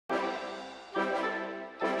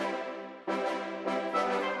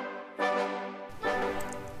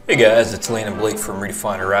Hey guys, it's Lane and Blake from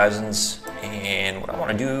Redefine Horizons, and what I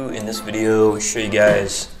want to do in this video is show you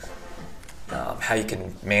guys how you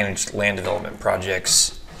can manage land development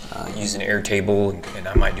projects using Airtable, and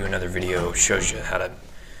I might do another video shows you how to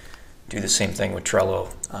do the same thing with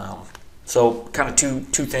Trello. So kind of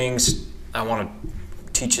two things I want to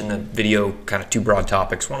teach in the video, kind of two broad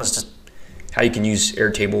topics. One is just how you can use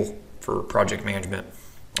Airtable for project management.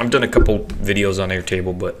 I've done a couple videos on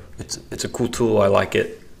Airtable, but it's a cool tool. I like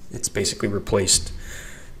it. It's basically replaced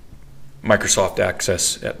Microsoft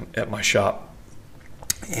Access at my shop.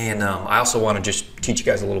 And I also want to just teach you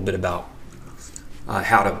guys a little bit about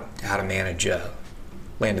how to manage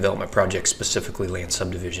land development projects, specifically land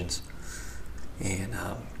subdivisions. And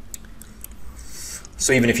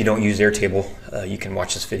so even if you don't use Airtable, you can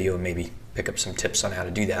watch this video and maybe pick up some tips on how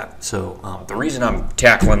to do that. So the reason I'm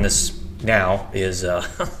tackling this now is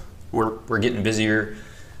we're getting busier,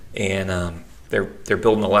 and they're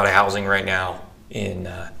building a lot of housing right now in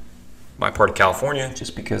my part of California,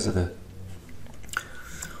 just because of the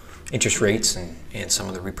interest rates and some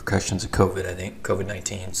of the repercussions of COVID, I think,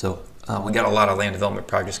 COVID-19. So we got a lot of land development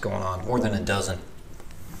projects going on, more than a dozen.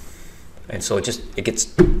 And so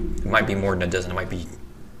it might be more than a dozen, it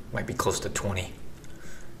might be close to 20.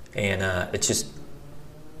 And it's just,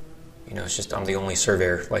 I'm the only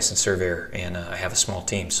licensed surveyor, and I have a small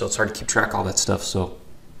team, so it's hard to keep track of all that stuff. So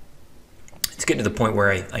it's getting to the point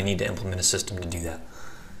where I need to implement a system to do that.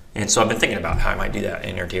 And so I've been thinking about how I might do that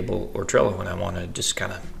in Airtable or Trello, and I want to just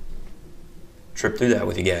kind of trip through that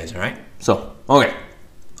with you guys, all right? So, okay.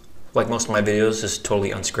 Like most of my videos, this is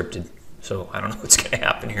totally unscripted, so I don't know what's going to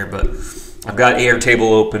happen here, but I've got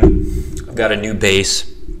Airtable open. I've got a new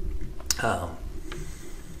base.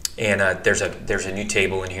 And there's a new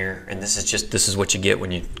table in here, and this is what you get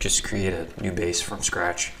when you just create a new base from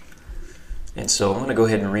scratch. And so I'm going to go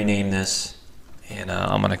ahead and rename this, and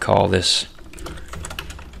I'm going to call this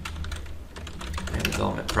land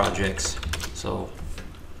development projects. So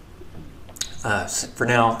for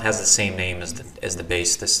now, it has the same name as the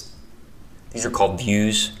base. These are called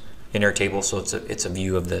views in Airtable, so it's a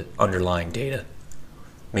view of the underlying data,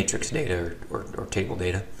 matrix data or table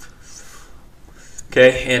data.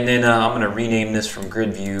 Okay, and then I'm going to rename this from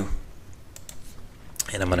grid view,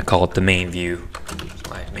 and I'm going to call it the main view. So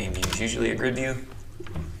my main view is usually a grid view.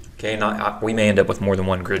 Okay, we may end up with more than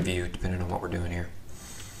one grid view depending on what we're doing here.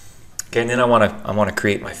 Okay, and then I want to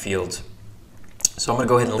create my fields. So I'm going to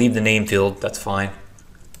go ahead and leave the name field. That's fine.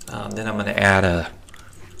 Then I'm going to add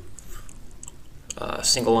a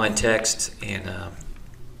single line text, and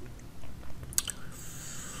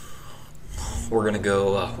we're going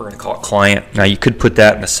to call it client. Now you could put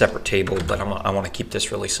that in a separate table, but I want to keep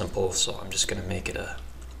this really simple, so I'm just going to make it a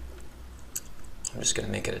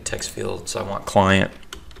text field. So I want client.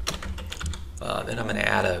 Then I'm going to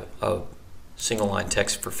add a single line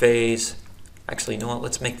text for phase. Actually, you know what?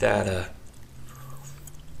 Let's make that an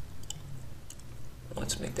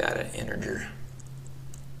integer.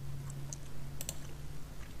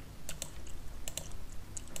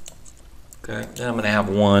 Okay. Then I'm going to have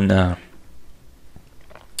one.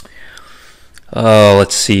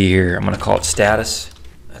 Let's see here. I'm going to call it status.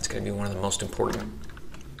 That's going to be one of the most important.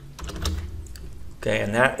 Okay,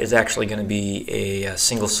 and that is actually going to be a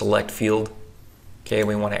single select field. Okay,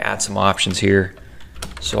 we want to add some options here.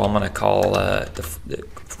 So I'm going to call, we're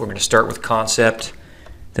going to start with concept,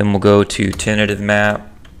 then we'll go to tentative map.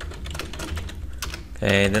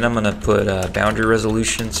 Okay, then I'm going to put boundary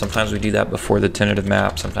resolution. Sometimes we do that before the tentative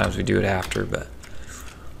map, sometimes we do it after, but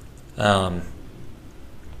then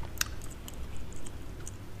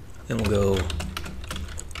we'll go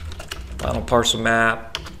final parcel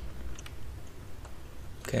map.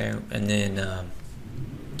 Okay, and then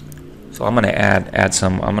so I'm going to add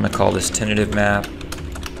some. I'm going to call this tentative map.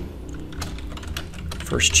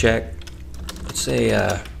 First check. Let's say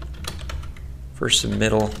first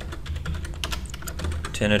submittal.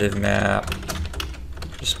 Tentative map.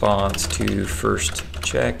 Response to first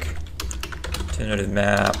check. Tentative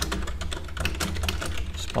map.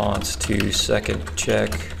 Response to second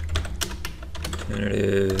check.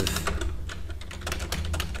 Tentative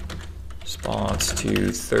response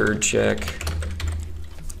to third check.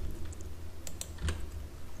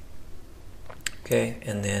 Okay,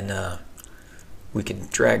 and then we can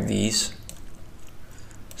drag these.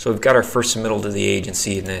 So we've got our first submittal to the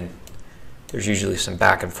agency, and then there's usually some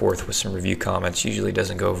back and forth with some review comments. Usually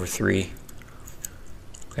doesn't go over 3.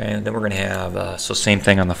 Okay, and then we're going to have, so same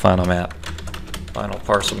thing on the final map. Final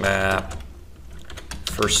parcel map,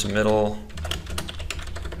 first submittal,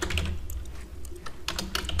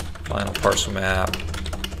 final parcel map.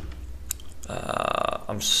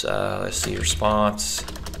 Let's see, response,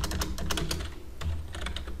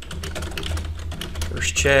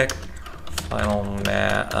 first check, final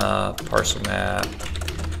map, parcel map,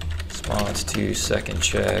 response to second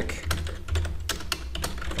check,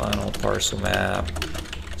 final parcel map,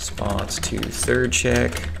 response to third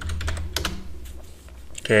check.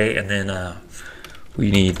 Okay, and then we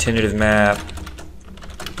need tentative map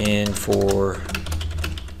in for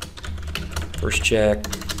first check,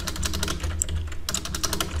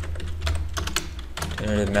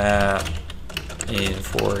 tentative map in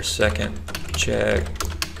for second check,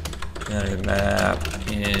 tentative map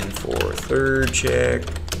in for third check,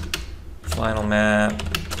 final map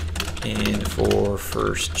in for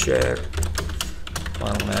first check,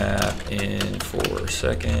 final map in for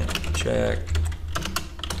second check,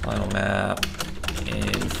 final map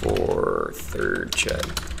in for third check.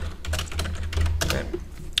 Okay.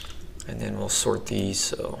 And then we'll sort these.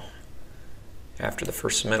 So after the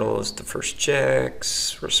first submittal is the first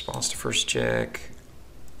checks, response to first check.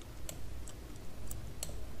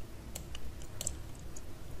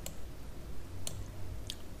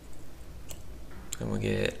 Then we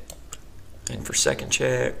get in for second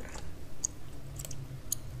check.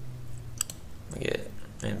 We get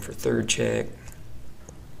in for third check.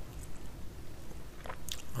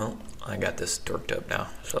 Well, I got this dorked up now.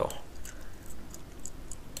 So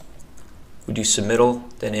we do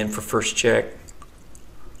submittal, then in for first check.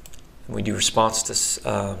 And we do response to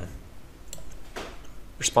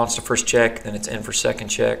first check, then it's in for second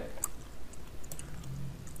check.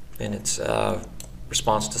 Then it's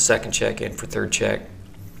response to second check, in for third check.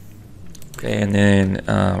 Okay, and then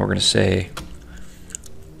we're going to say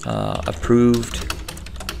approved,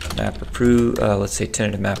 map approved. Let's say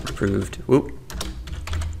tentative map approved. Whoop.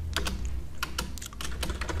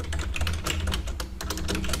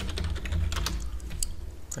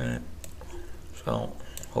 Right. So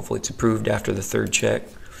hopefully it's approved after the third check.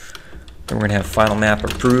 Then we're going to have final map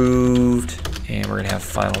approved, and we're going to have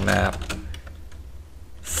final map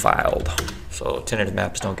filed. So tentative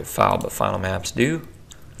maps don't get filed, but final maps do.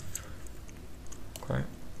 Okay.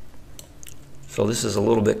 So this is a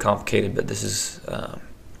little bit complicated, but this is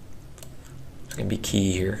it's going to be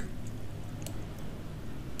key here.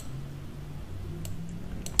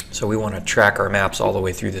 So we want to track our maps all the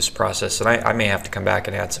way through this process, and I may have to come back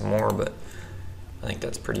and add some more, but I think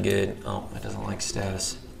that's pretty good. Oh, it doesn't like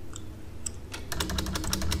status.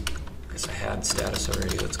 I guess I had status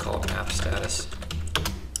already. Let's call it map status.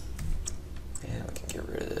 And we can get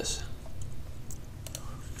rid of this.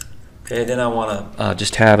 Okay, then I want to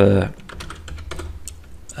just have a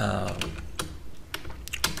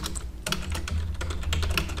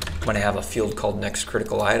field called next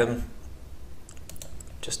critical item.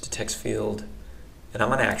 Just a text field, and I'm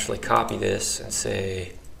going to actually copy this and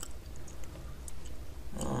say,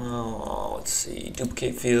 let's see,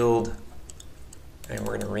 duplicate field, and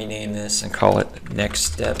we're going to rename this and call it next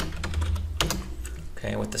step.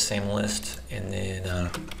 Okay, with the same list, and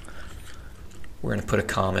then we're going to put a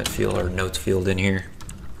comment field or notes field in here.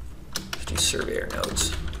 Let's do surveyor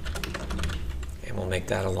notes, and we'll make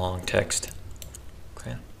that a long text.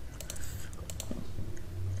 Okay.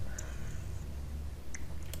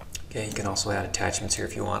 Okay, you can also add attachments here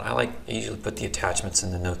if you want. I usually put the attachments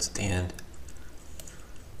in the notes at the end.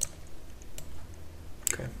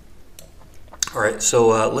 Okay. All right,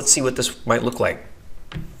 so let's see what this might look like.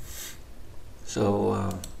 So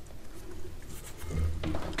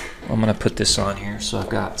I'm going to put this on here. So I've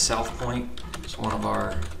got South Point. It's one of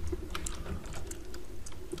our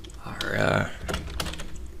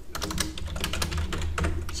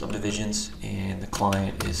subdivisions, and the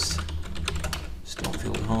client is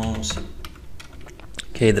Stonefield Homes.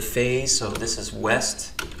 Okay, the phase, so this is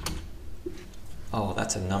west. Oh,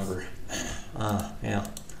 that's a number. Yeah.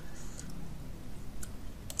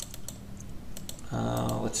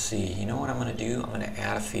 Let's see, you know what I'm going to do? I'm going to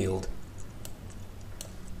add a field.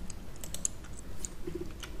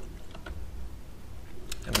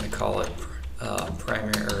 I'm going to call it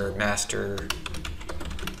primary or master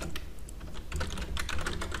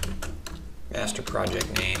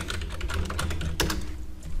project name.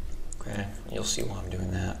 Okay, you'll see why I'm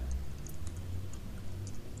doing that.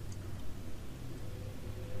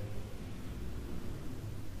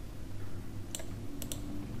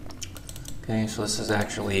 Okay, so this is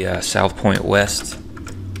actually South Point West,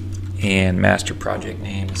 and master project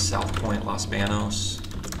name is South Point Los Banos.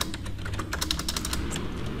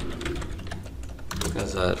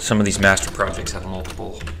 Because some of these master projects have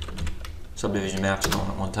multiple subdivision maps going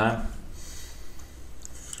at one time.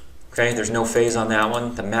 Okay, there's no phase on that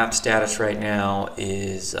one. The map status right now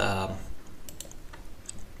is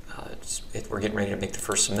we're getting ready to make the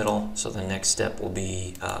first submittal, so the next step will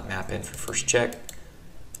be map in for first check,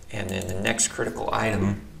 And then the next critical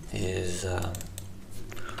item is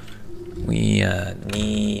we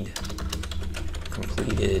need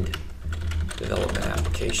completed development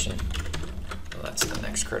application. So that's the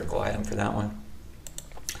next critical item for that one.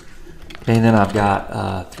 Okay, and then I've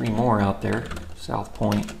got 3 more out there. South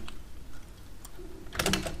Point.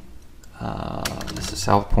 This is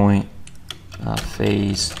South Point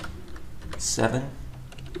phase 7.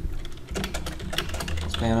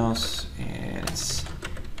 Los Banos, and it's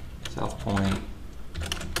South Point,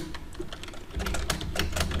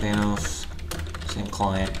 Banos, same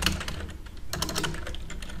client.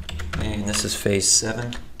 And this is phase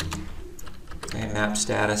 7. Okay, map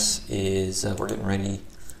status is we're getting ready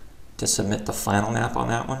to submit the final map on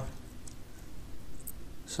that one.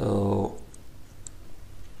 So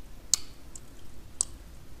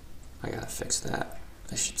I gotta fix that.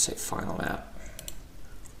 I should say final map.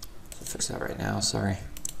 I'll fix that right now, sorry.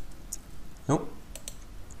 Nope.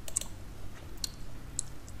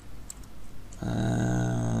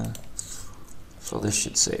 So this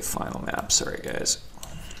should say final map, sorry guys.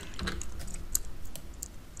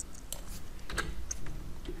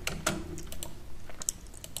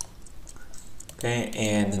 Okay,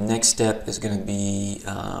 and the next step is going to be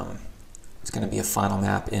it's going to be a final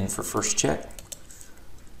map in for first check.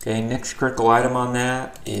 Okay, next critical item on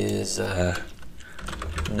that is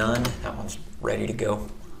none. That one's ready to go.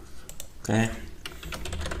 Okay,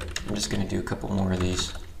 I'm just going to do a couple more of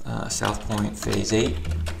these. South Point phase 8,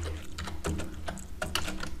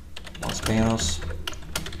 Los Banos.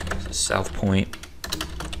 This is South Point.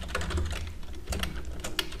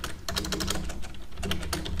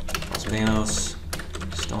 Los Banos.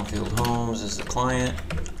 Stonefield Homes is the client.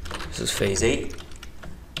 This is phase 8.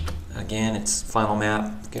 Again, it's final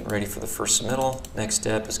map, getting ready for the first submittal. Next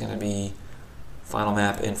step is going to be final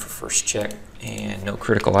map in for first check, and no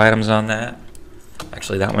critical items on that.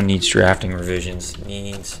 Actually, that one needs drafting revisions.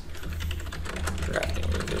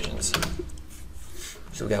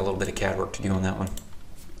 So we got a little bit of CAD work to do on that one.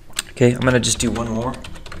 Okay, I'm going to just do one more.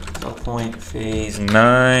 South Point phase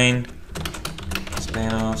 9. Los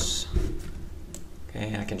Banos.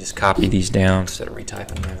 Okay, I can just copy these down instead of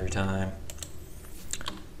retyping them every time.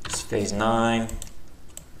 This is phase 9.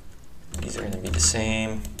 These are going to be the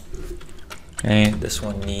same. Okay, this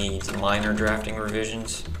one needs minor drafting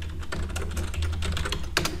revisions.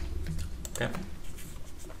 Okay.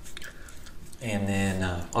 And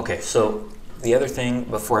then, okay, so the other thing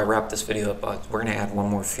before I wrap this video up, we're going to add one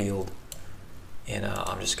more field. And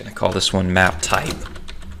I'm just going to call this one map type.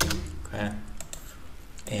 Okay.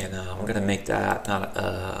 And we're going to make that not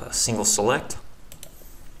a single select.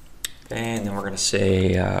 Okay, and then we're going to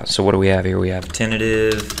say, so what do we have here? We have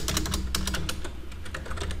tentative,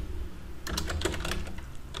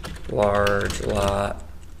 large lot,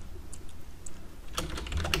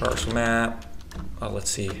 parcel map.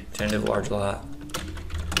 Let's see, tentative large lot,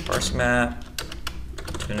 parcel map,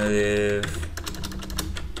 tentative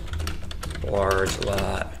large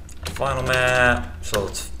lot, final map. So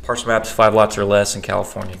it's parcel maps 5 lots or less in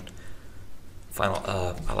California. Final,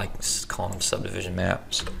 I like calling them subdivision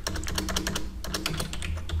maps.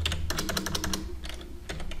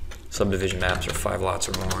 Subdivision maps are 5 lots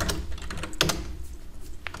or more.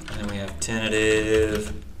 And then we have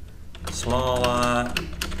tentative small lot,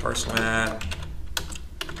 parcel map,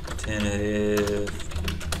 tentative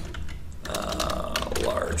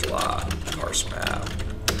large lot, parcel map.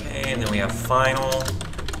 Okay, and then we have final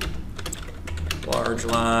large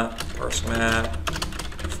lot, parcel map,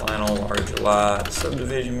 final large lot,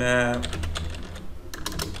 subdivision map,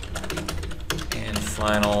 and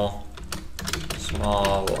final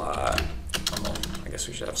small lot. Oh, I guess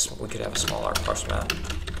we could have a small lot parcel map.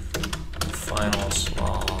 Final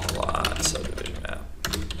small lot subdivision map.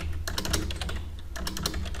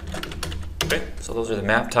 Okay, so those are the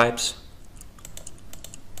map types.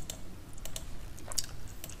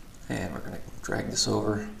 And we're going to drag this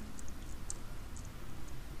over.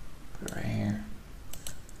 Put it right here.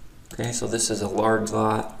 Okay, so this is a large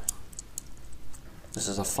lot. This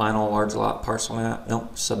is a final large lot parcel map.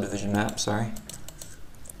 Nope, subdivision map, sorry.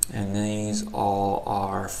 And these all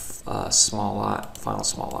are small lot, final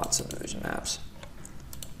small lot subdivision maps.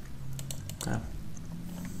 Okay.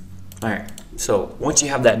 All right, so once you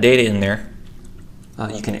have that data in there,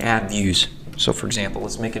 you can add views. So for example,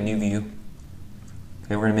 let's make a new view.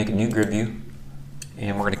 Okay, we're going to make a new grid view,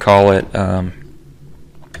 and we're going to call it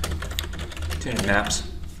tuning maps.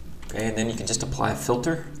 Okay, and then you can just apply a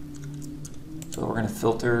filter. So we're going to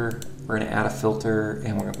filter, we're going to add a filter,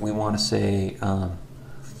 and we want to say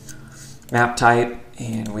map type,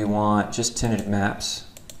 and we want just tentative maps.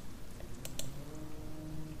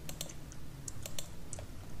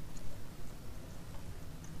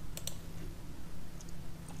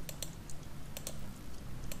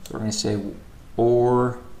 So we're going to say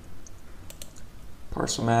or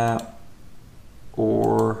parcel map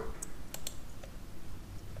or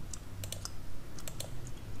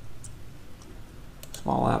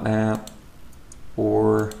small lot map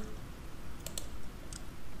or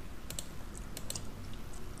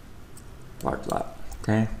large lot.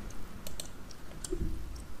 Okay.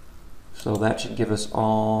 So that should give us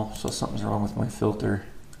all. So something's wrong with my filter.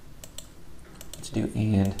 Let's do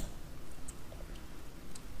and.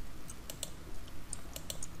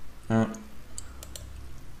 Oh.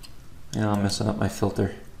 Yeah, I'm messing up my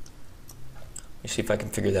filter. Let me see if I can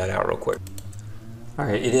figure that out real quick.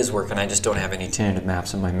 Alright, it is working. I just don't have any tentative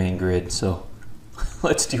maps in my main grid. So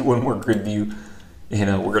let's do one more grid view.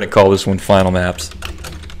 And we're going to call this one final maps.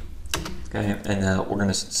 Okay, and we're going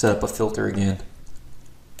to set up a filter again.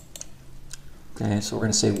 Okay, so we're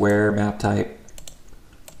going to say where map type.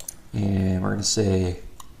 And we're going to say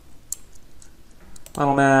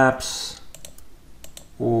final maps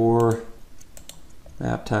or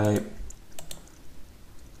map type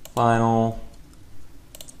final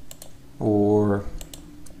or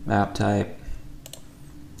map type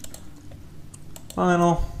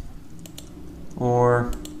final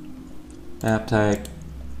or map type.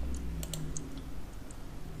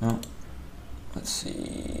 Oh, let's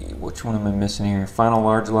see, which one am I missing here? Final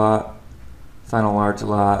large lot, final large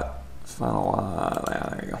lot, final lot. Yeah,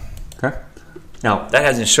 there you go. Okay. Now that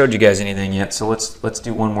hasn't showed you guys anything yet, so let's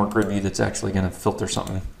do one more grid view that's actually going to filter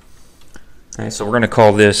something. Okay, so we're going to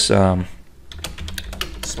call this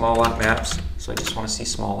small lot maps. So I just want to see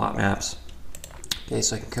small lot maps. Okay,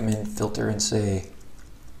 so I can come in, filter, and say,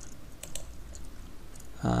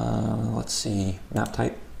 let's see, map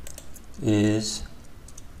type is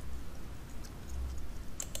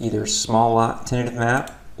either small lot tentative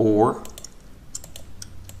map or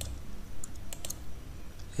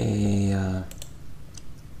a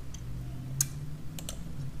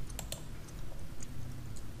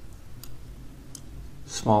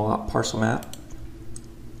small lot parcel map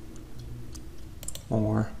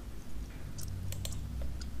or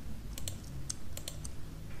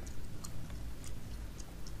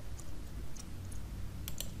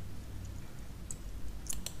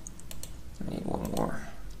I need one more.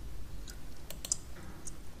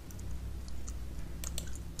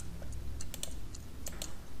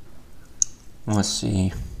 Let's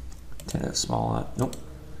see, tentative small lot, nope,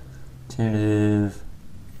 tentative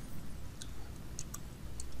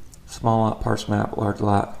small lot, parcel map, large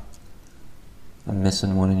lot. I'm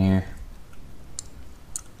missing one in here.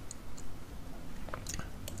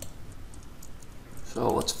 So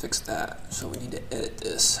let's fix that. So we need to edit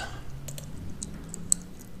this.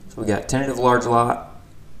 So we got tentative large lot,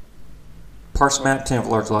 parcel map, tentative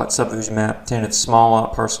large lot, subdivision map, tentative small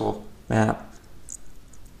lot, parcel map.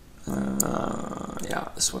 Yeah,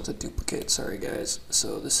 this one's a duplicate. Sorry, guys.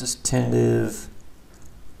 So this is tentative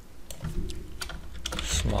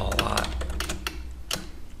small lot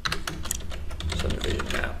subdivision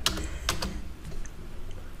map.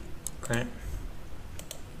 Okay.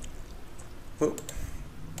 Whoop.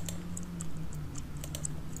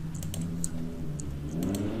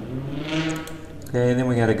 Okay, then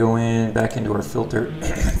we got to go back into our filter,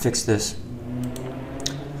 fix this.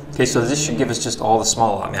 Okay, so this should give us just all the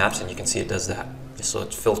small lot maps, and you can see it does that. So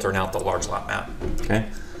it's filtering out the large lot map. Okay,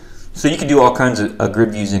 so you can do all kinds of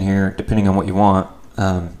grid views in here depending on what you want.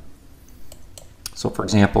 So for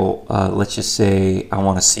example, let's just say I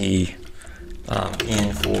want to see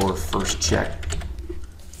in for first check.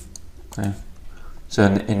 Okay, so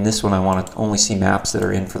in this one I want to only see maps that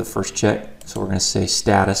are in for the first check. So we're going to say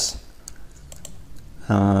status,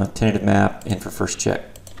 tentative map, in for first check.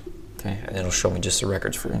 Okay, and it'll show me just the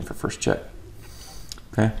records for in for first check.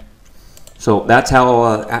 Okay, so that's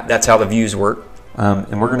how the views work.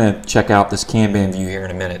 And we're going to check out this Kanban view here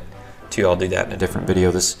in a minute too. I'll do that in a different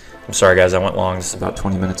video. I'm sorry guys, I went long. This is about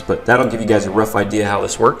 20 minutes, but that'll give you guys a rough idea how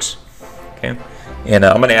this works. Okay, and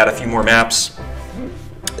I'm going to add a few more maps,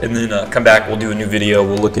 and then come back. We'll do a new video.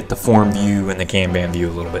 We'll look at the form view and the Kanban view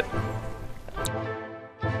a little bit.